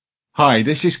Hi,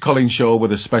 this is Colin Shaw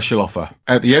with a special offer.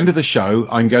 At the end of the show,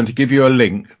 I'm going to give you a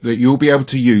link that you'll be able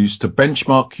to use to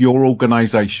benchmark your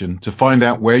organization to find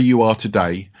out where you are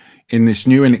today in this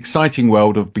new and exciting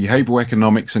world of behavioral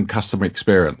economics and customer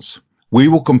experience. We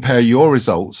will compare your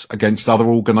results against other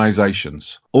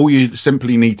organizations. All you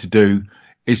simply need to do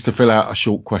is to fill out a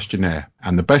short questionnaire.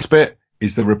 And the best bit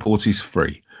is the report is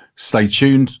free. Stay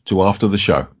tuned to after the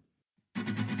show.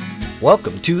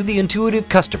 Welcome to The Intuitive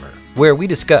Customer, where we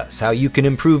discuss how you can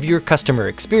improve your customer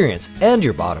experience and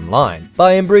your bottom line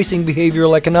by embracing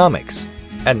behavioral economics.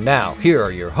 And now, here are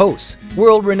your hosts,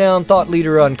 world-renowned thought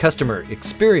leader on customer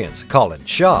experience, Colin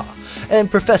Shaw,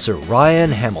 and Professor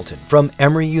Ryan Hamilton from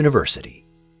Emory University.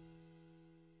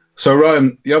 So,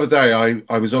 Ryan, the other day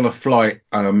I was on a flight.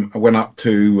 I went up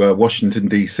to Washington,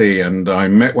 D.C., and I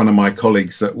met one of my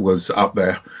colleagues that was up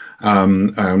there.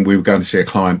 And we were going to see a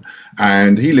client,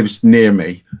 and he lives near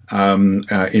me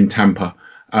in Tampa.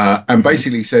 And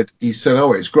basically he said,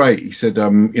 oh, it's great. He said,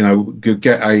 could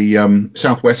get a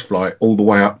Southwest flight all the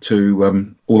way up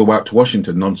to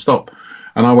Washington nonstop.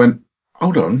 And I went,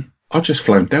 hold on, I've just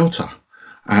flown Delta.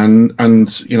 And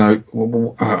I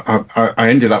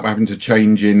ended up having to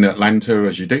change in Atlanta,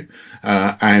 as you do,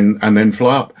 and then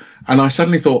fly up. And I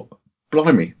suddenly thought,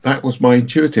 blimey, that was my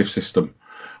intuitive system.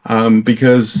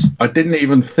 Because I didn't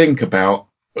even think about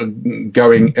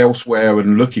going elsewhere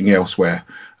and looking elsewhere.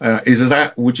 Is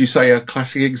that, would you say, a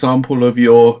classic example of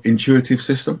your intuitive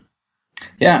system?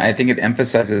 Yeah, I think it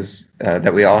emphasizes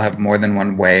that we all have more than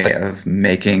one way of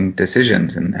making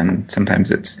decisions, and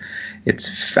sometimes it's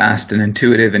fast and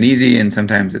intuitive and easy, and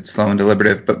sometimes it's slow and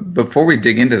deliberative. But before we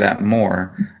dig into that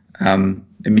more,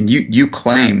 you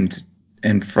claimed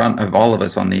in front of all of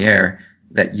us on the air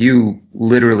that you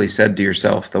literally said to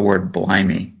yourself the word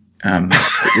 "blimey."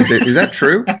 Is that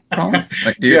true, Colin?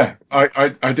 Yeah, I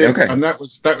did, okay. And that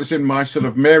was in my sort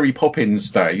of Mary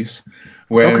Poppins days,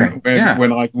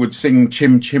 when I would sing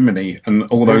 "Chim Chimney" and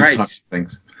all those types of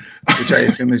things. Which I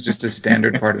assume is just a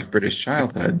standard part of British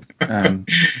childhood.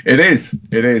 It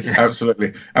is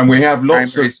absolutely, and we have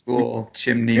lots primary of school,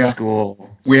 chimney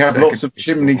school. We have lots of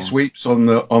chimney sweeps on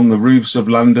the roofs of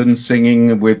London,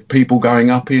 singing with people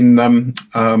going up in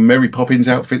Mary Poppins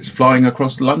outfits, flying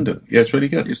across London. Yeah, it's really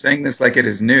good. You're saying this like it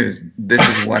is news. This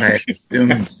is what I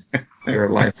assumed your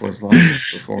life was like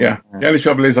before. Yeah, the only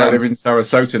trouble is I live in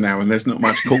Sarasota now, and there's not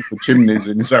much call for chimneys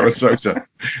in Sarasota.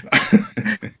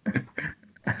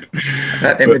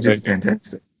 That image is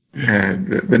fantastic.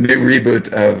 The new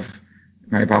reboot of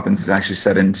Mary Poppins is actually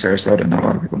set in Sarasota. Not a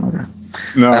lot of people know that.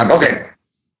 No. Okay.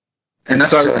 Enough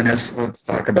silliness. Let's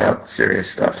talk about serious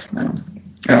stuff now.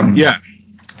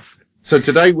 So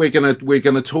today we're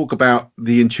gonna talk about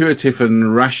the intuitive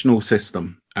and rational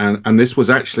system, and this was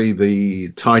actually the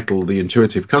title. The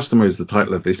Intuitive Customer is the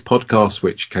title of this podcast,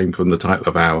 which came from the title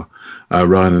of our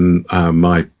Ryan and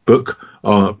my book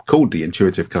called The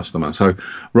Intuitive Customer. So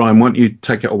Ryan, why don't you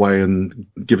take it away and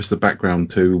give us the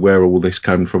background to where all this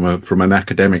came from an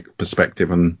academic perspective,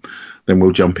 and then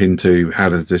we'll jump into how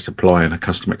does this apply in a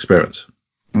customer experience.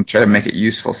 I'll try to make it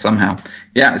useful somehow.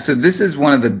 Yeah, so this is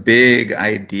one of the big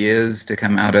ideas to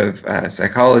come out of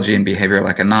psychology and behavioral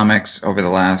economics over the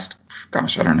last,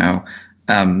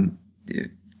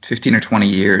 15 or 20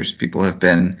 years. People have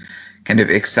been kind of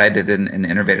excited and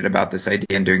innovated about this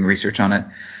idea and doing research on it.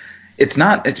 It's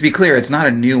not, to be clear, it's not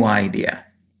a new idea.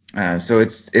 So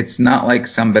it's not like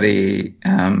somebody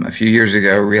a few years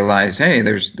ago realized, hey,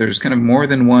 there's kind of more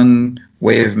than one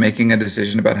way of making a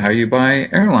decision about how you buy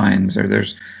airlines, or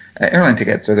there's airline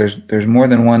tickets, or there's more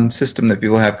than one system that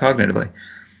people have cognitively.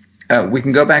 We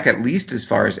can go back at least as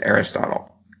far as Aristotle.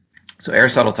 So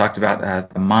Aristotle talked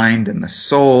about the mind and the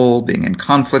soul being in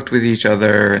conflict with each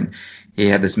other, and he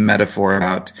had this metaphor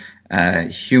about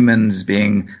humans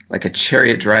being like a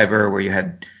chariot driver where you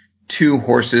had two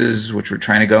horses which were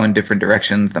trying to go in different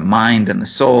directions, the mind and the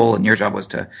soul, and your job was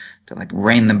to like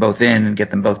rein them both in and get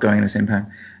them both going at the same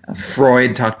time.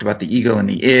 Freud talked about the ego and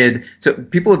the id. So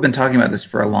people have been talking about this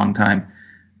for a long time.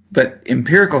 But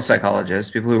empirical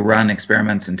psychologists, people who run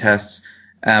experiments and tests,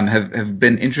 have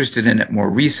been interested in it more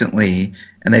recently,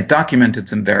 and they've documented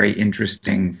some very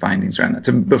interesting findings around that.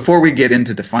 So before we get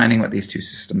into defining what these two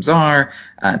systems are,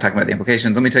 talking about the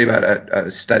implications, let me tell you about a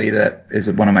study that is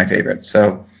one of my favorites.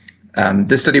 So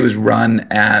this study was run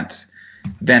at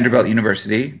Vanderbilt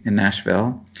University in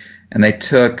Nashville, and they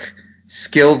took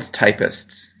skilled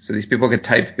typists. So these people could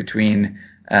type between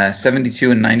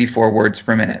 72 and 94 words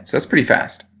per minute. So that's pretty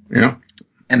fast. Yeah.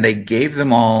 And they gave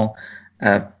them all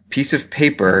a piece of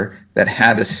paper that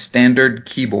had a standard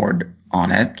keyboard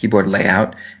on it, keyboard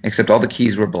layout, except all the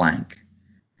keys were blank.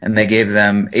 And they gave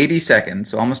them 80 seconds,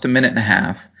 so almost a minute and a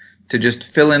half, to just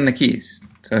fill in the keys.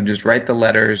 So just write the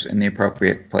letters in the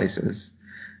appropriate places.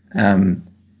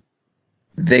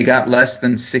 They got less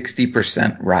than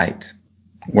 60% right.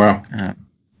 Wow.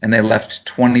 And they left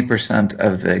 20%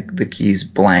 of the keys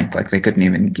blank, like they couldn't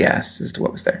even guess as to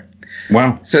what was there.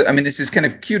 Wow. So, I mean, this is kind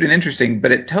of cute and interesting,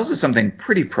 but it tells us something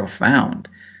pretty profound.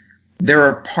 There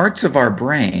are parts of our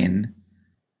brain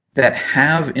that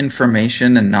have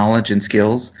information and knowledge and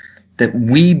skills that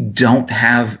we don't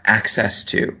have access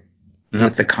to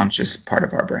with the conscious part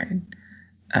of our brain,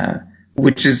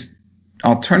 which is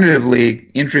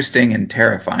alternatively interesting and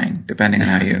terrifying, depending on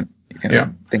how you kind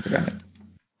of think about it.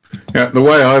 Yeah, the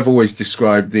way I've always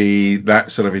described that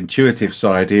sort of intuitive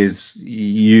side is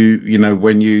you know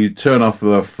when you turn off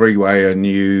the freeway and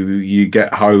you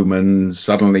get home and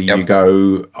suddenly you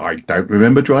go, I don't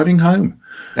remember driving home.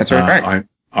 That's right.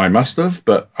 I must have,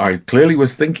 but I clearly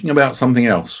was thinking about something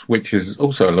else, which is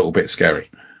also a little bit scary.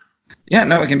 Yeah,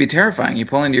 no, it can be terrifying. You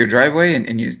pull into your driveway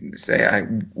and you say,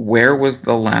 where was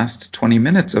the last 20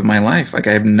 minutes of my life? Like,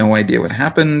 I have no idea what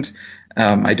happened.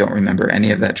 I don't remember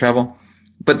any of that travel.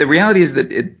 But the reality is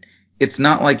that it's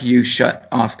not like you shut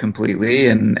off completely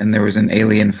and there was an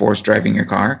alien force driving your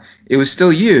car. It was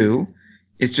still you.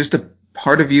 It's just a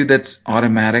part of you that's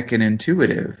automatic and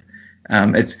intuitive.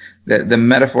 It's the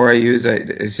metaphor I use.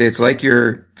 I say it's like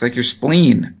your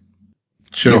spleen.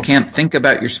 Sure. You can't think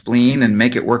about your spleen and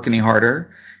make it work any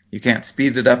harder. You can't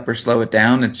speed it up or slow it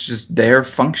down. It's just there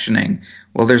functioning.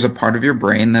 Well, there's a part of your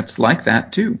brain that's like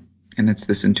that too, and it's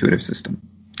this intuitive system.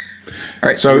 All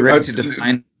right, so we're ready to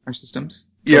define our systems?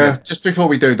 Yeah, just before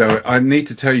we do though, I need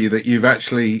to tell you that you've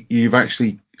actually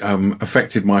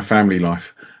affected my family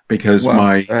life because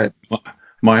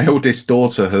my eldest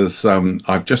daughter has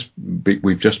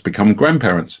we've just become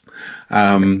grandparents,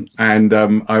 and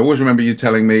I always remember you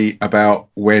telling me about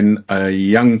when a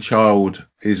young child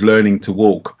is learning to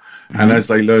walk. And as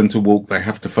they learn to walk, they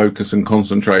have to focus and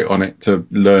concentrate on it to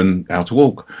learn how to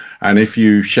walk. And if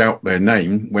you shout their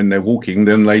name when they're walking,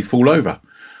 then they fall over.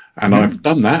 And I've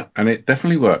done that, and it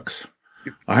definitely works.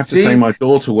 I have to say my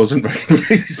daughter wasn't very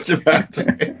pleased about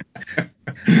it.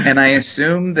 And I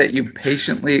assume that you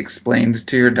patiently explained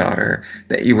to your daughter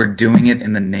that you were doing it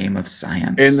in the name of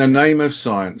science. In the name of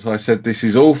science. I said, this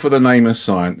is all for the name of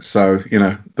science. So,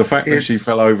 the fact that she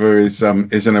fell over is an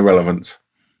irrelevance.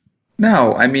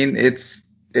 No, I mean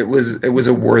it was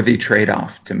a worthy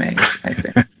trade-off to make, I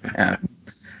think.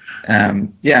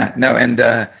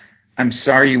 I'm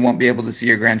sorry you won't be able to see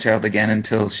your grandchild again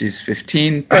until she's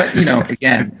 15, but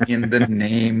again, in the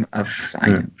name of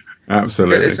science. Yeah,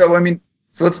 absolutely.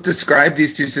 So let's describe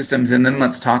these two systems and then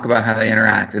let's talk about how they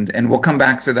interact, and we'll come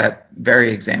back to that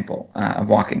very example of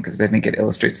walking because I think it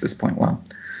illustrates this point well.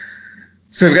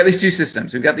 So we've got these two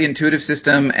systems. We've got the intuitive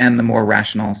system and the more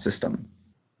rational system.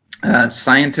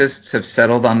 Scientists have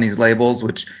settled on these labels,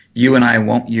 which you and I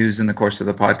won't use in the course of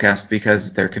the podcast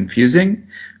because they're confusing.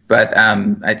 But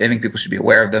I think people should be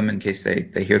aware of them in case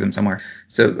they hear them somewhere.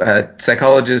 So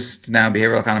psychologists, now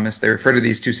behavioral economists, they refer to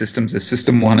these two systems as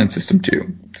System 1 and System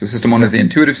 2. So System 1 is the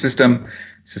intuitive system.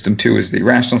 System 2 is the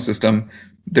rational system.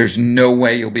 There's no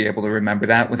way you'll be able to remember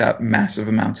that without massive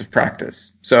amounts of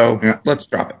practice. So let's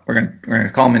drop it. We're going to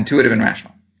call them intuitive and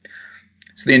rational.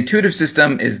 So the intuitive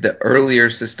system is the earlier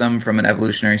system from an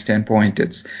evolutionary standpoint.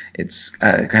 It's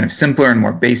kind of simpler and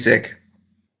more basic.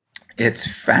 It's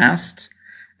fast.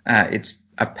 It's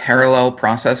a parallel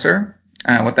processor.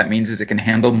 What that means is it can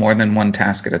handle more than one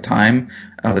task at a time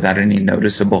without any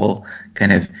noticeable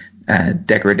kind of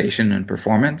degradation in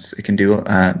performance. It can do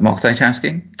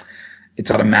multitasking.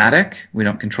 It's automatic. We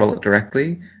don't control it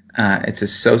directly. It's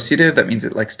associative. That means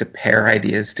it likes to pair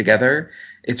ideas together.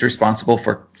 It's responsible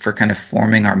for kind of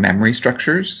forming our memory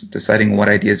structures, deciding what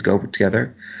ideas go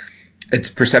together. It's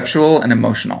perceptual and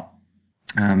emotional.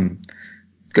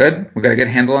 Good. We got a good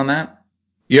handle on that.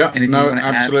 Yeah, no,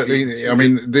 absolutely. I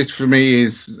mean, this for me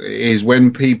is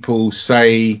when people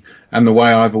say, and the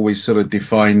way I've always sort of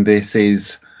defined this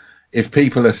is, if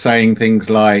people are saying things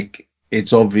like,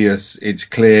 it's obvious, it's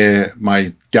clear,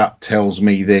 my gut tells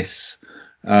me this,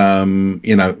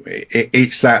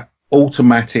 it's that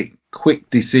automatic, quick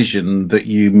decision that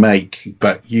you make,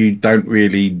 but you don't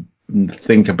really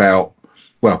think about,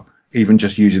 well, even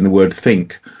just using the word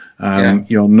think.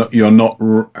 You're not,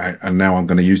 and now I'm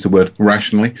going to use the word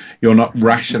rationally. You're not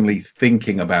rationally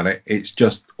thinking about it. It's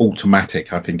just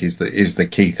automatic, I think is the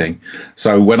key thing.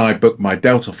 So when I booked my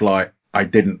Delta flight, I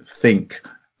didn't think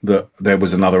that there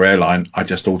was another airline. I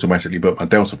just automatically booked my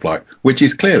Delta flight, which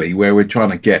is clearly where we're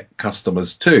trying to get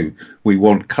customers to. We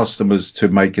want customers to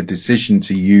make a decision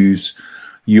to use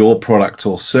your product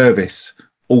or service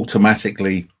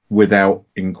automatically without,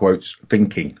 in quotes,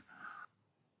 thinking.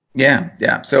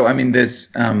 Yeah. So, I mean, this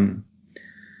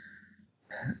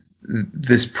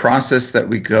process that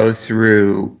we go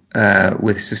through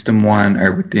with System 1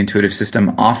 or with the intuitive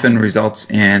system often results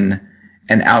in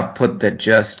an output that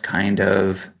just kind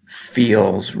of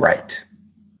feels right.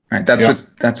 Right. Yeah,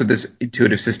 That's what this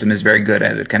intuitive system is very good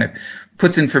at. It kind of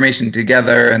puts information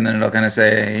together and then it'll kind of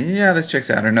say, yeah, this checks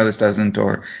out, or no, this doesn't,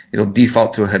 or it'll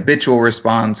default to a habitual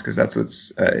response because that's what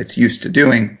it's used to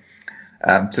doing.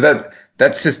 So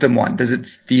that's system 1. Does it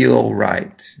feel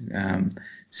right?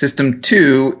 System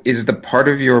 2 is the part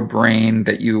of your brain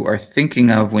that you are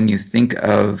thinking of when you think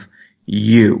of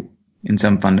you in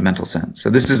some fundamental sense. So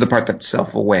this is the part that's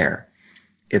self-aware.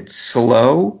 It's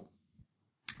slow,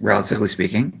 relatively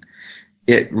speaking.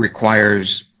 It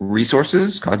requires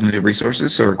resources, cognitive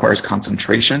resources, so it requires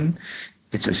concentration.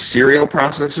 It's a serial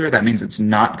processor. That means it's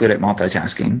not good at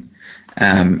multitasking.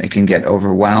 It can get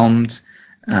overwhelmed.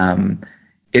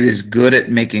 It is good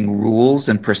at making rules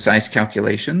and precise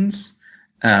calculations.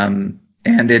 And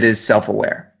it is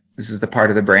self-aware. This is the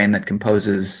part of the brain that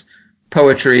composes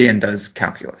poetry and does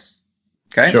calculus.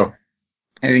 Okay? sure.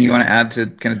 Anything you want to add to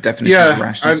kind of definition of the Yeah,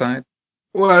 rational side?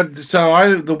 well,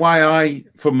 the way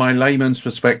from my layman's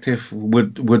perspective,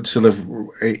 would sort of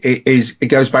it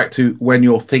goes back to when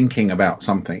you're thinking about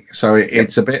something. So Yep.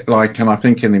 it's a bit like, and I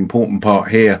think an important part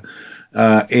here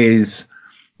is,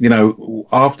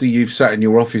 after you've sat in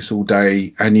your office all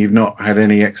day and you've not had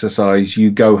any exercise,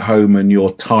 you go home and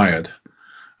you're tired.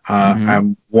 Mm-hmm.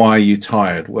 And why are you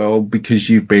tired? Well, because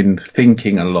you've been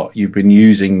thinking a lot. You've been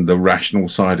using the rational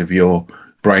side of your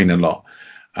brain a lot.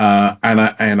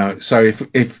 So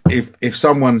if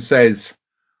someone says,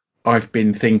 I've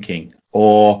been thinking,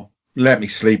 or let me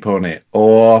sleep on it,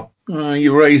 or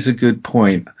you raise a good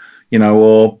point,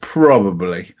 or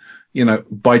probably,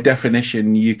 by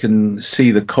definition, you can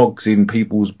see the cogs in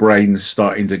people's brains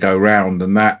starting to go round.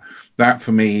 And that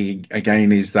for me,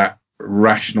 again, is that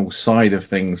rational side of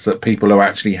things, that people are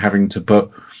actually having to put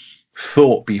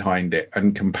thought behind it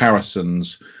and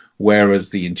comparisons, whereas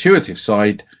the intuitive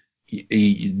side,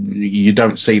 you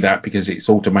don't see that because it's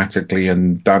automatically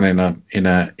and done in a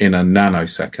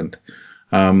nanosecond.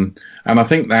 And I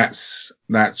think that's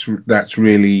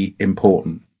really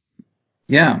important.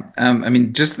 Yeah. I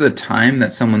mean, just the time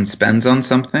that someone spends on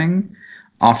something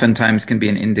oftentimes can be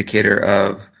an indicator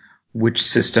of which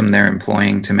system they're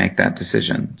employing to make that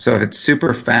decision. So if it's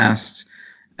super fast,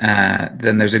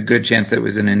 then there's a good chance that it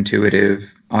was an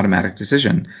intuitive automatic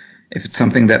decision. If it's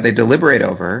something that they deliberate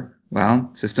over,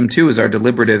 well, system 2 is our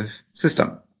deliberative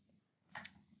system.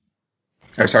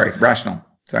 Or sorry, rational.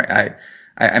 Sorry,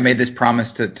 I made this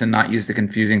promise to not use the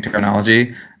confusing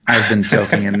terminology. I've been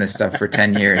soaking in this stuff for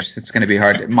 10 years. It's going to be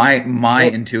hard. My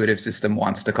Well, intuitive system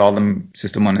wants to call them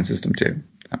system 1 and system 2.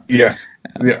 yes,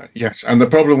 yeah, yes. And the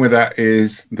problem with that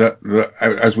is that,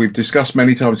 as we've discussed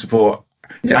many times before,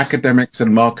 Yes. academics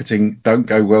and marketing don't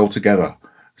go well together.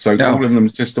 So No. calling them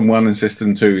system 1 and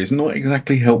system 2 is not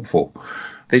exactly helpful.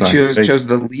 They So chose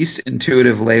the least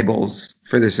intuitive labels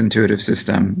for this intuitive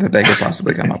system that they could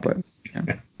possibly come up with.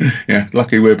 Yeah. yeah,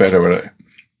 lucky we're better at it.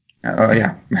 Oh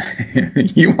yeah,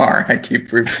 you are. I keep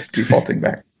defaulting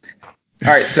back.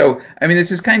 All right, so I mean,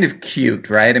 this is kind of cute,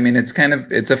 right? I mean, it's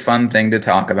a fun thing to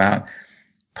talk about.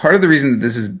 Part of the reason that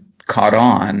this is caught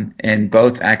on in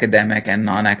both academic and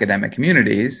non-academic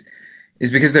communities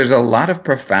is because there's a lot of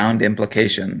profound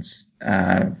implications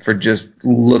for just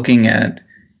looking at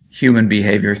human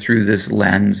behavior through this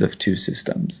lens of two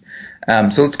systems.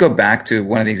 So let's go back to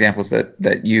one of the examples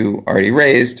that you already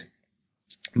raised,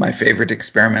 my favorite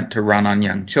experiment to run on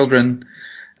young children.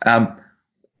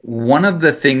 One of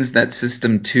the things that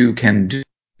System 2 can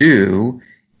do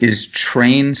is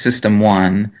train System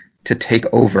 1 to take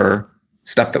over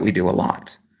stuff that we do a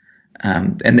lot.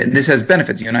 And this has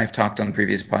benefits. You and I have talked on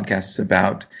previous podcasts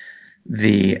about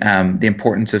the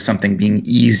importance of something being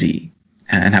easy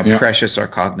and how Yeah, precious our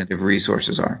cognitive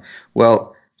resources are.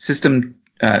 Well,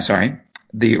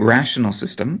 the rational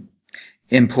system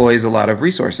employs a lot of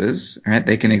resources, right?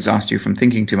 They can exhaust you from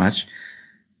thinking too much.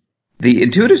 The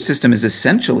intuitive system is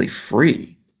essentially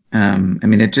free. I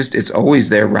mean, it's always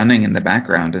there running in the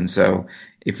background. And so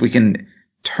if we can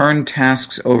turn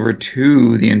tasks over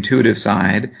to the intuitive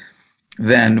side,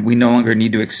 then we no longer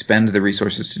need to expend the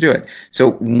resources to do it.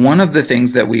 So one of the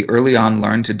things that we early on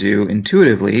learn to do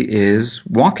intuitively is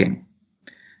walking.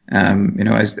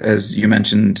 As you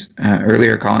mentioned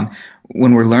earlier, Colin,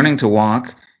 when we're learning to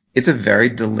walk, it's a very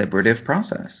deliberative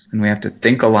process, and we have to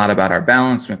think a lot about our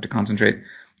balance. We have to concentrate.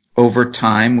 Over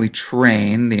time, we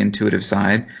train the intuitive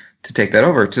side to take that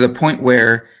over to the point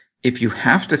where if you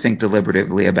have to think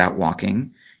deliberatively about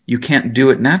walking, you can't do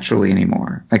it naturally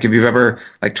anymore. Like if you've ever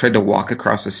like tried to walk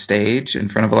across a stage in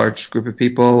front of a large group of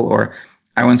people, or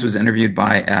I once was interviewed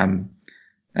by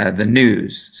the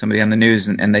news, somebody on the news,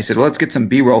 and they said, well, let's get some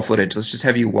B-roll footage. Let's just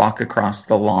have you walk across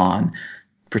the lawn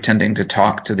pretending to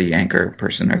talk to the anchor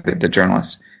person or the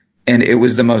journalist. And it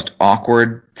was the most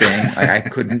awkward thing. Like I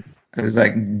couldn't, I was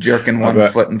like jerking one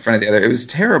foot in front of the other. It was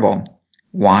terrible.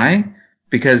 Why?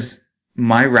 Because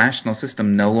my rational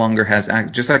system no longer has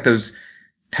access, just like those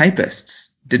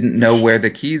typists didn't know where the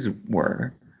keys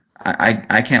were.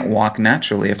 I can't walk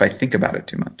naturally if I think about it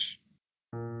too much.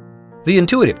 The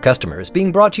Intuitive Customer is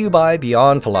being brought to you by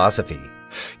Beyond Philosophy.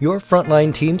 Your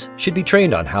frontline teams should be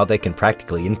trained on how they can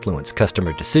practically influence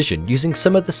customer decision using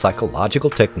some of the psychological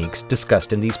techniques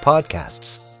discussed in these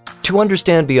podcasts. To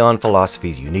understand Beyond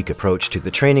Philosophy's unique approach to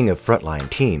the training of frontline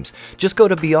teams, just go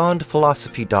to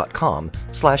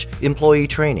beyondphilosophy.com/employee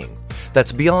training.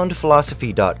 That's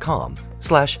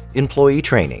beyondphilosophy.com/employee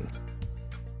training.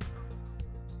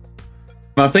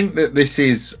 I think that this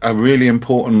is a really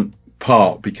important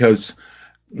part because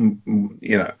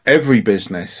every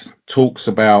business talks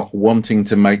about wanting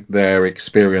to make their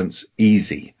experience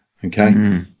easy.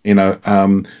 Okay.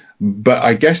 But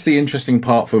I guess the interesting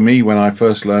part for me when I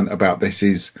first learned about this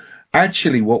is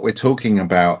actually what we're talking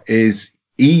about is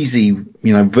easy,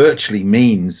 virtually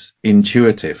means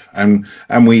intuitive. And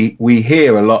we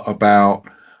hear a lot about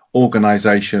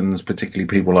organizations, particularly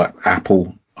people like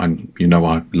Apple. And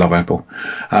I love Apple,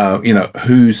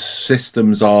 whose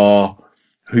systems are,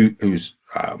 whose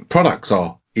products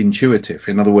are intuitive.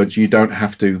 In other words, you don't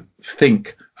have to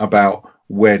think about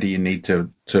where do you need to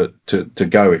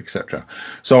go, etc.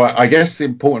 So I guess the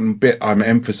important bit I'm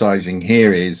emphasizing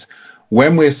here is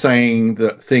when we're saying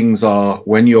that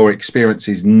when your experience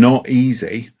is not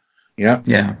easy,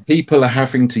 people are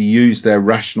having to use their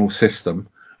rational system,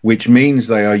 which means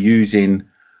they are using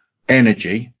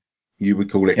energy. You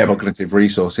would call it cognitive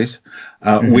resources,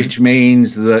 which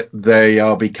means that they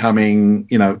are becoming,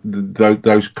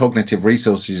 those cognitive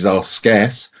resources are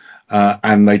scarce,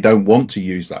 and they don't want to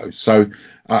use those. So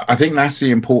I think that's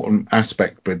the important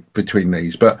aspect between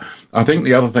these. But I think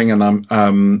the other thing,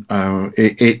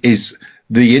 it is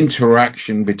the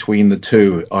interaction between the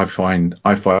two. I find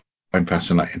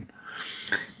fascinating.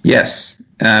 Yes.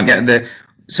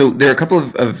 So there are a couple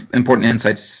of important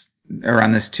insights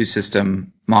around this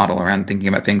two-system model, around thinking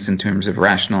about things in terms of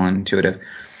rational and intuitive.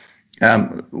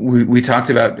 We talked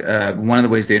about one of the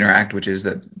ways they interact, which is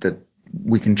that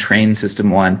we can train system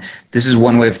one. This is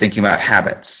one way of thinking about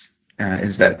habits,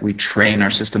 is that we train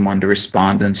our system one to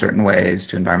respond in certain ways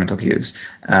to environmental cues,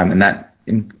 and that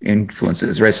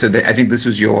influences, right? So I think this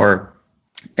was your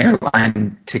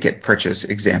airline ticket purchase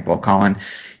example, Colin.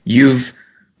 You've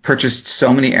purchased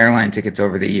so many airline tickets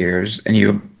over the years, and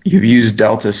you've used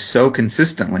Delta so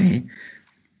consistently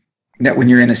that when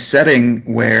you're in a setting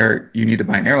where you need to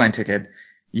buy an airline ticket,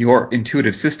 your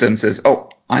intuitive system says, oh,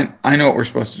 I know what we're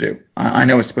supposed to do. I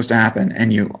know what's supposed to happen.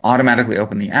 And you automatically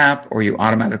open the app, or you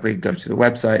automatically go to the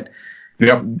website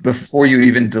before you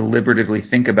even deliberatively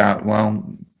think about, well,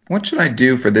 what should I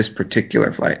do for this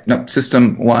particular flight? No,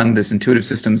 system one, this intuitive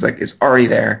system is already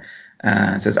there.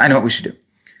 It says, I know what we should do.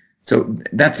 So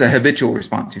that's a habitual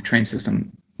response. You train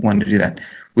system one to do that.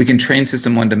 We can train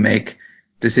system one to make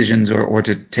decisions or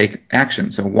to take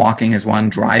action. So walking is one,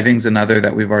 driving is another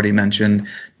that we've already mentioned,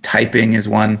 typing is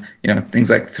one, things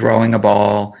like throwing a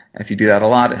ball. If you do that a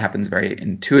lot, it happens very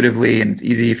intuitively and it's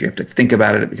easy. If you have to think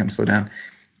about it, it becomes slow down.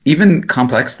 Even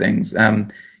complex things.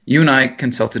 You and I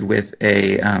consulted with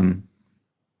a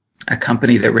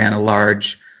company that ran a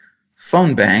large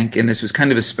phone bank, and this was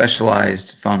kind of a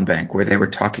specialized phone bank where they were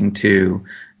talking to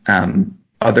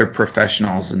other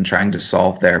professionals and trying to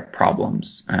solve their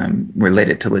problems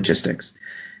related to logistics.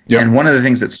 Yep. And one of the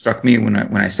things that struck me when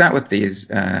I sat with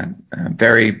these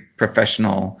very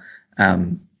professional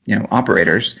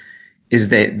operators is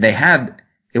they had,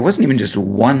 it wasn't even just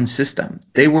one system.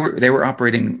 They were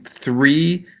operating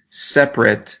 3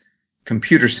 separate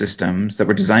computer systems that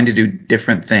were designed to do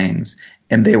different things,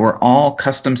 and they were all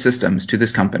custom systems to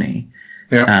this company.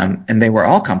 Yeah. And they were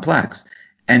all complex,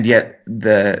 and yet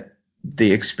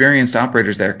the experienced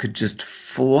operators there could just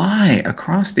fly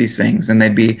across these things, and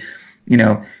they'd be,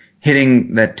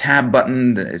 hitting the tab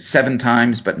button 7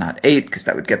 times, but not 8, because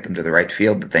that would get them to the right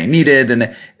field that they needed,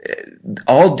 and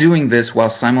all doing this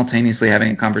while simultaneously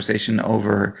having a conversation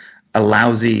over a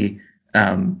lousy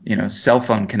cell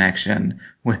phone connection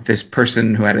with this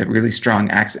person who had a really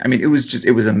strong accent. I mean, it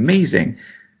was amazing.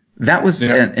 That was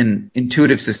an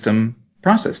intuitive system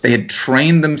process. They had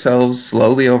trained themselves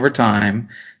slowly over time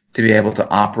to be able to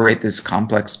operate this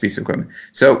complex piece of equipment.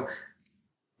 So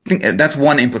think that's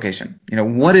one implication.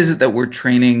 What is it that we're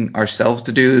training ourselves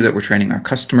to do, that we're training our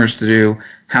customers to do?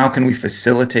 How can we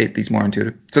facilitate these more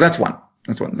intuitive? So that's one.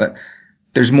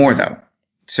 There's more though.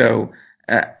 So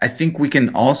I think we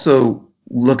can also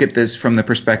look at this from the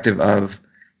perspective of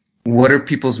what are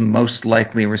people's most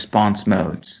likely response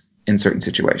modes in certain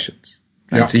situations.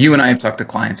 Right? Yeah. So you and I have talked to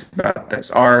clients about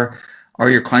this. Are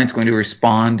your clients going to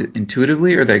respond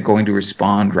intuitively, or are they going to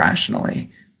respond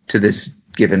rationally to this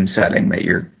given setting that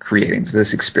you're creating, to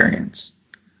this experience?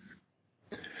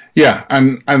 Yeah,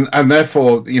 and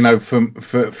therefore,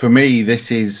 for me,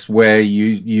 this is where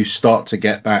you start to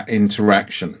get that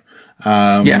interaction.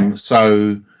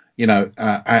 So, where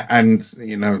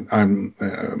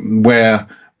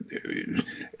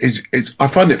I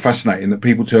find it fascinating that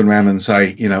people turn around and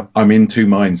say, I'm in two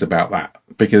minds about that,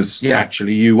 because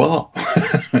actually you are.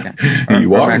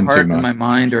 You are in two minds. My heart and my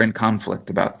mind are in conflict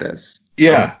about this.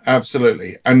 Yeah,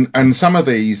 absolutely. And some of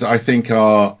these, I think,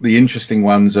 are the interesting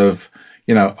ones of,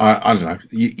 I don't know,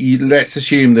 let's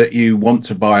assume that you want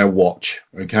to buy a watch,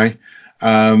 okay?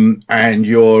 And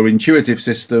your intuitive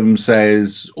system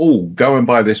says, oh, go and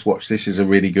buy this watch. This is a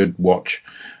really good watch.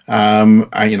 And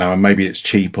maybe it's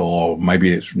cheap, or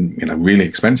maybe it's, really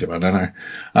expensive. I don't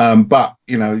know. But,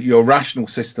 your rational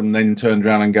system then turns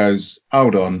around and goes,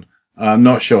 hold on, I'm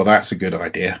not sure that's a good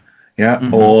idea. Yeah.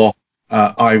 Mm-hmm. Or,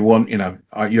 I want,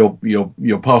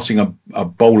 you're passing a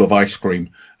bowl of ice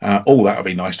cream. Oh, that would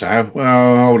be nice to have.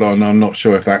 Well, hold on, I'm not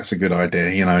sure if that's a good idea.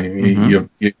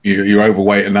 Mm-hmm. You're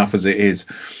overweight enough as it is.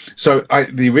 So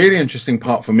the really interesting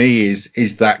part for me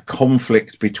is that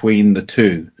conflict between the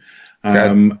two,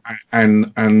 and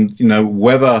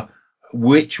whether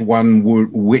which one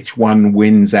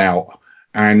wins out,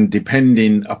 and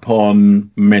depending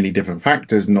upon many different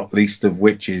factors, not least of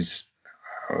which is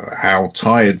how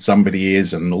tired somebody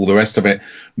is and all the rest of it,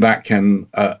 that can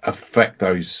affect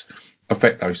those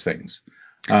things.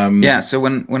 So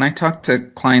when I talk to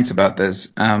clients about this,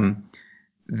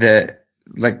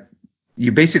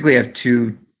 you basically have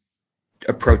two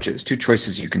approaches, two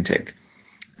choices you can take.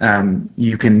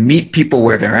 You can meet people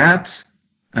where they're at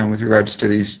with regards to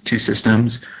these two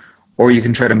systems, or you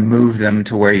can try to move them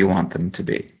to where you want them to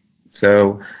be.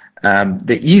 So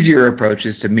the easier approach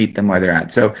is to meet them where they're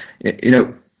at. So,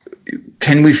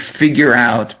 can we figure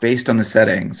out based on the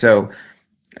setting? So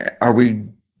are we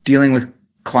dealing with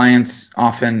clients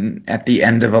often at the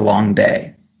end of a long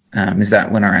day? Is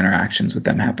that when our interactions with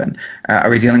them happen?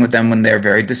 Are we dealing with them when they're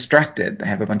very distracted? They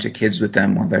have a bunch of kids with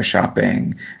them while they're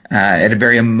shopping, at a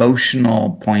very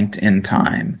emotional point in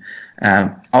time.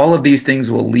 All of these things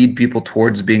will lead people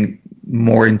towards being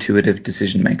more intuitive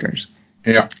decision makers.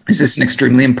 Yeah. Is this an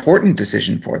extremely important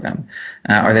decision for them?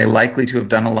 Are they likely to have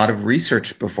done a lot of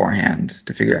research beforehand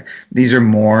to figure out? These are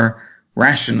more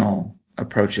rational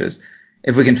approaches.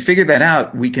 If we can figure that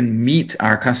out, we can meet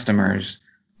our customers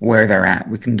where they're at.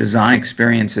 We can design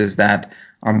experiences that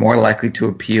are more likely to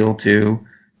appeal to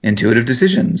intuitive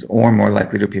decisions, or more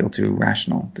likely to appeal to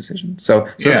rational decisions. So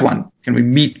that's one. Can we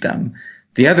meet them?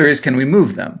 The other is, can we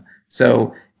move them?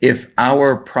 So if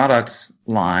our product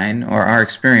line or our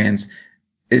experience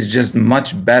is just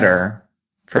much better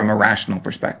from a rational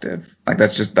perspective, like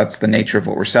that's the nature of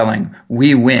what we're selling,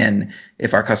 we win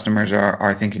if our customers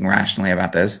are thinking rationally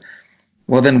about this.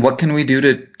 Well, then what can we do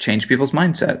to change people's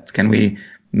mindsets? Can we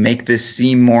make this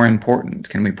seem more important?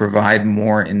 Can we provide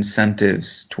more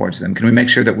incentives towards them? Can we make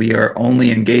sure that we are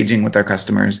only engaging with our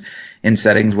customers in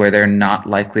settings where they're not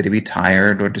likely to be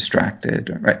tired or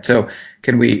distracted, right? So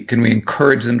can we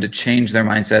encourage them to change their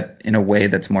mindset in a way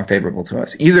that's more favorable to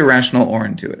us, either rational or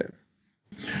intuitive?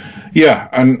 Yeah,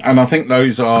 and I think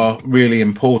those are really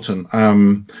important.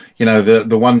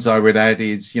 The ones I would add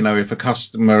is, if a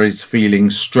customer is feeling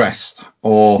stressed,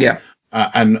 or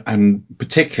and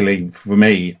particularly for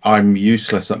me, I'm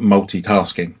useless at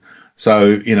multitasking.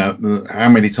 So, how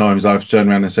many times I've turned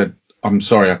around and said, I'm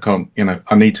sorry, I can't,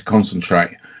 I need to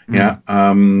concentrate. Yeah.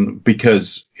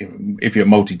 Because if you're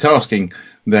multitasking,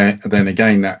 then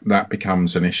again, that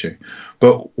becomes an issue.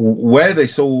 But where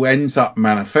this all ends up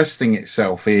manifesting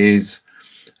itself is,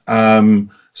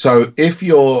 so if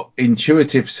your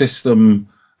intuitive system,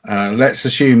 let's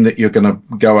assume that you're going to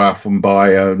go off and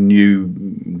buy a new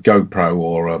GoPro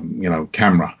or a,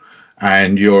 camera,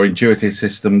 and your intuitive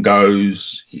system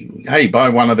goes, hey, buy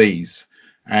one of these.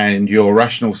 And your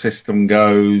rational system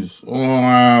goes, oh,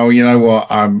 well, you know what?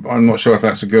 I'm not sure if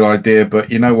that's a good idea,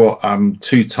 but you know what? I'm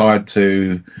too tired,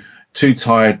 too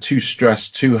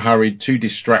stressed, too hurried, too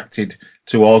distracted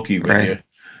to argue with you.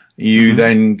 You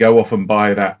then go off and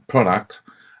buy that product,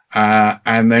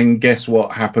 and then guess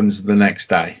what happens the next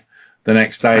day? The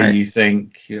next day Right. you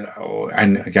think,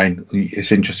 and again,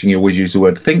 it's interesting you always use the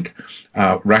word think,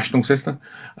 rational system.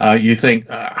 You think,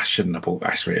 I shouldn't have bought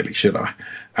that really, should I?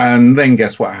 And then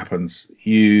guess what happens?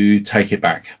 You take it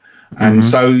back. And Mm-hmm.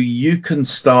 so you can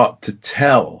start to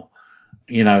tell,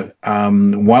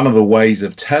 one of the ways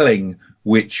of telling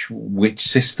which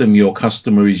system your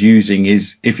customer is using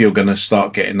is if you're going to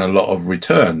start getting a lot of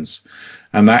returns.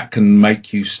 And that can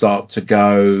make you start to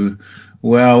go,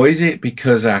 well, is it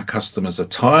because our customers are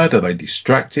tired? Are they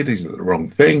distracted? Is it the wrong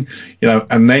thing?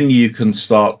 And then you can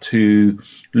start to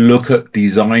look at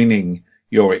designing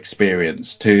your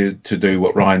experience to do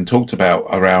what Ryan talked about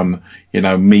around,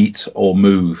 meet or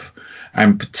move.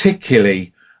 And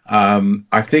particularly,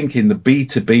 I think in the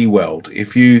B2B world,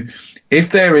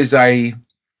 if there is a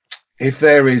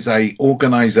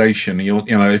organization,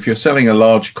 if you're selling a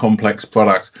large complex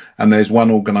product and there's one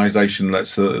organization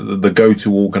that's the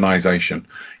go-to organization,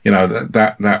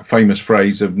 that famous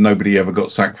phrase of nobody ever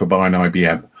got sacked for buying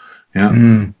IBM.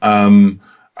 Yeah.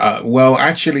 Well,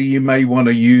 actually, you may want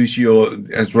to use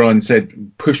as Ryan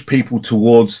said, push people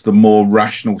towards the more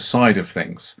rational side of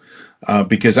things.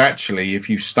 Because actually, if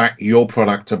you stack your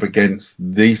product up against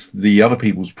the other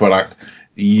people's product,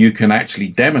 you can actually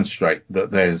demonstrate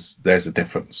that there's a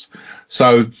difference.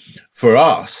 So for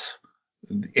us,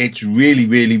 it's really,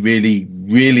 really, really,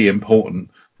 really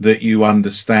important that you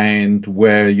understand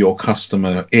where your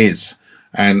customer is.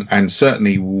 And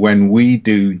certainly when we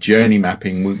do journey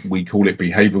mapping, we call it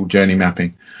behavioral journey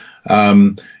mapping.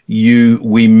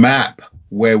 We map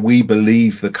where we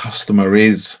believe the customer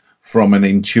is from an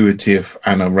intuitive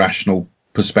and a rational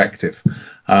perspective.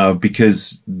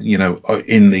 Because,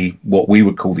 in what we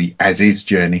would call the as is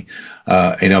journey,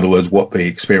 in other words, what the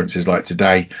experience is like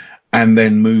today, and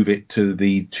then move it to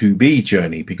the to be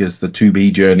journey, because the to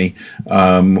be journey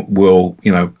will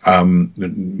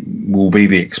be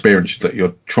the experience that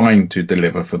you're trying to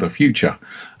deliver for the future.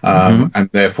 And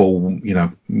therefore,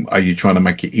 are you trying to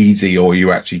make it easy, or are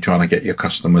you actually trying to get your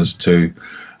customers to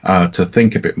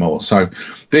think a bit more? So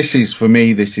this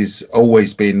has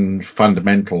always been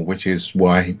fundamental, which is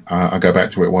why I go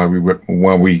back to it, why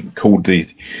we called the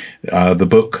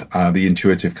book The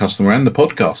Intuitive Customer, and the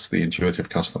podcast The Intuitive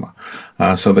Customer.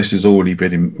 So this has already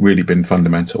really been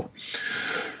fundamental.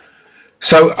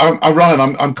 So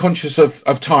Ryan, I'm conscious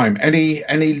of time.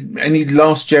 Any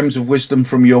last gems of wisdom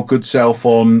from your good self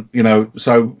on,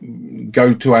 so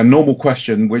go to our normal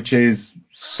question, which is,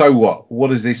 so what? What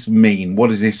does this mean? What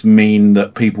does this mean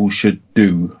that people should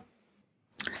do?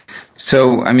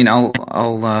 So, I mean,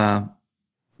 I'll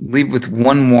leave with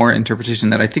one more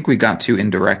interpretation that I think we got to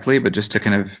indirectly, but just to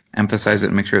kind of emphasize it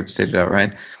and make sure it's stated out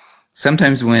right.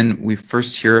 Sometimes when we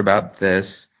first hear about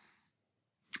this,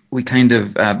 we kind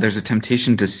of there's a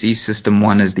temptation to see system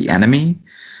one as the enemy.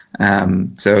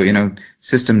 So the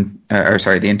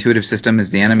intuitive system is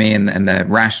the enemy, and the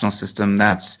rational system,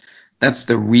 that's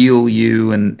the real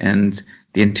you, and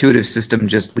the intuitive system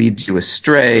just leads you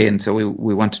astray. And so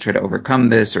we want to try to overcome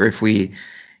this. Or if we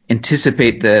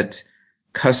anticipate that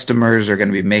customers are going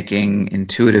to be making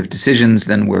intuitive decisions,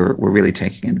 then we're really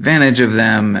taking advantage of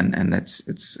them, and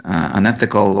it's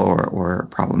unethical or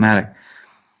problematic.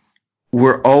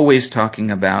 We're always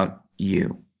talking about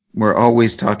you. We're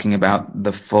always talking about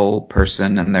the full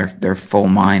person and their full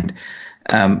mind.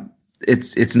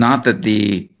 It's not that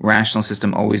the rational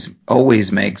system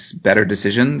always makes better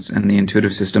decisions and the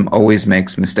intuitive system always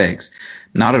makes mistakes.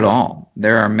 Not at all.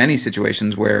 There are many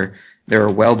situations where there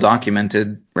are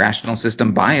well-documented rational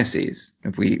system biases.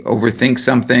 If we overthink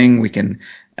something, we can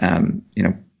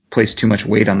place too much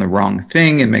weight on the wrong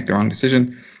thing and make the wrong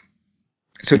decision.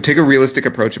 So take a realistic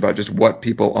approach about just what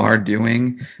people are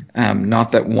doing,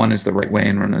 not that one is the right way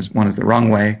and one is the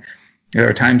wrong way. There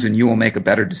are times when you will make a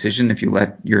better decision if you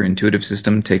let your intuitive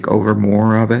system take over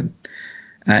more of it.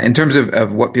 In terms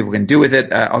of what people can do with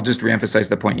it, I'll just reemphasize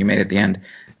the point you made at the end.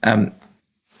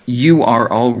 You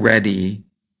are already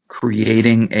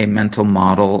creating a mental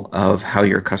model of how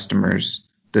your customers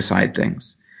decide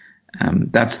things.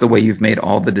 That's the way you've made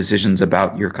all the decisions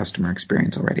about your customer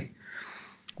experience already.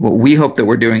 What we hope that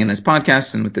we're doing in this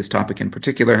podcast, and with this topic in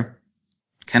particular,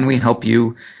 can we help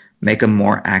you make a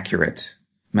more accurate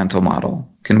mental model?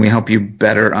 Can we help you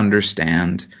better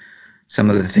understand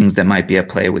some of the things that might be at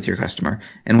play with your customer?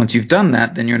 And once you've done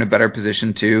that, then you're in a better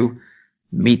position to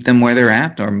meet them where they're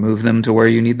at or move them to where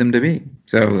you need them to be.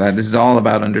 So this is all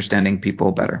about understanding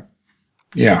people better.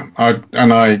 Yeah,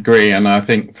 I agree. And I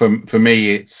think for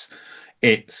me,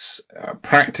 it's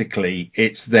practically,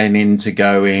 it's then into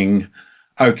going,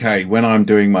 okay, when I'm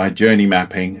doing my journey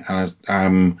mapping,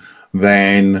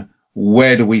 then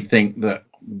where do we think that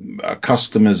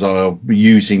customers are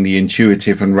using the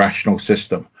intuitive and rational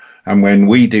system. And when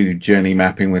we do journey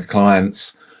mapping with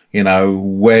clients,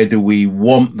 where do we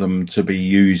want them to be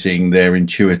using their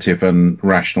intuitive and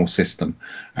rational system?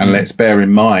 And let's bear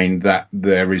in mind that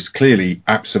there is clearly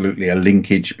absolutely a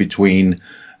linkage between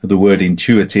the word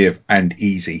intuitive and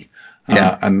easy.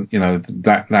 And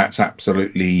that's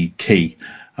absolutely key.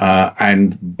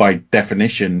 And by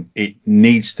definition, it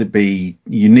needs to be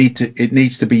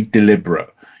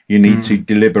deliberate. You need to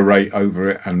deliberate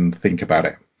over it and think about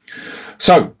it.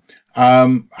 So,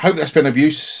 hope that's been of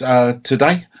use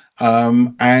today.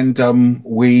 And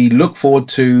we look forward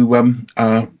to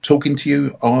talking to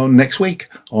you on next week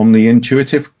on the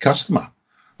Intuitive Customer.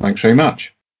 Thanks very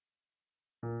much.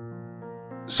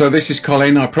 So this is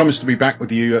Colin. I promise to be back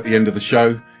with you at the end of the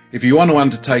show. If you want to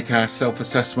undertake our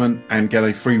self-assessment and get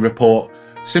a free report,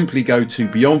 simply go to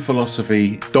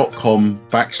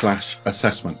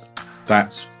beyondphilosophy.com/assessment.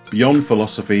 That's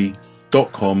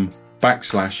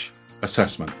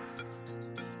beyondphilosophy.com/assessment.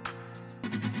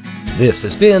 This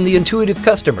has been The Intuitive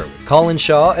Customer with Colin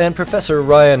Shaw and Professor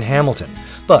Ryan Hamilton.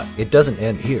 But it doesn't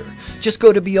end here. Just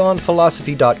go to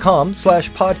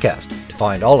beyondphilosophy.com/podcast to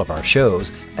find all of our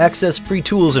shows, access free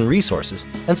tools and resources,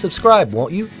 and subscribe,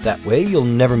 won't you? That way you'll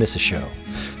never miss a show.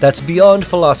 That's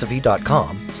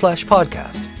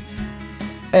beyondphilosophy.com/podcast.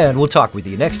 And we'll talk with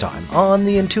you next time on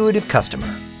The Intuitive Customer.